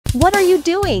What are you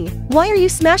doing? Why are you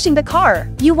smashing the car?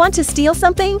 You want to steal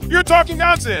something? You're talking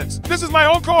nonsense. This is my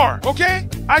own car, okay?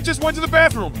 I just went to the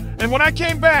bathroom, and when I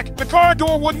came back, the car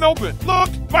door wouldn't open. Look,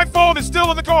 my phone is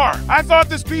still in the car. I thought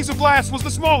this piece of glass was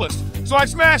the smallest, so I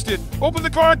smashed it, opened the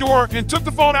car door, and took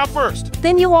the phone out first.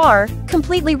 Then you are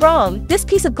completely wrong. This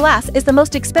piece of glass is the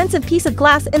most expensive piece of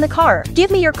glass in the car. Give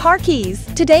me your car keys.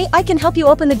 Today I can help you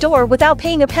open the door without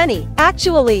paying a penny.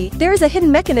 Actually, there is a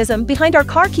hidden mechanism behind our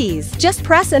car keys. Just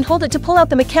press and hold it to pull out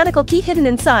the mechanical key hidden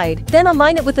inside. Then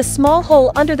align it with a small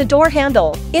hole under the door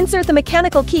handle. Insert the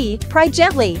mechanical key, pry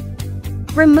gently.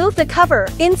 Remove the cover,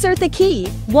 insert the key.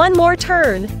 One more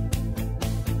turn.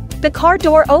 The car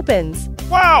door opens.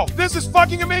 Wow, this is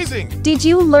fucking amazing! Did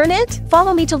you learn it?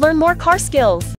 Follow me to learn more car skills.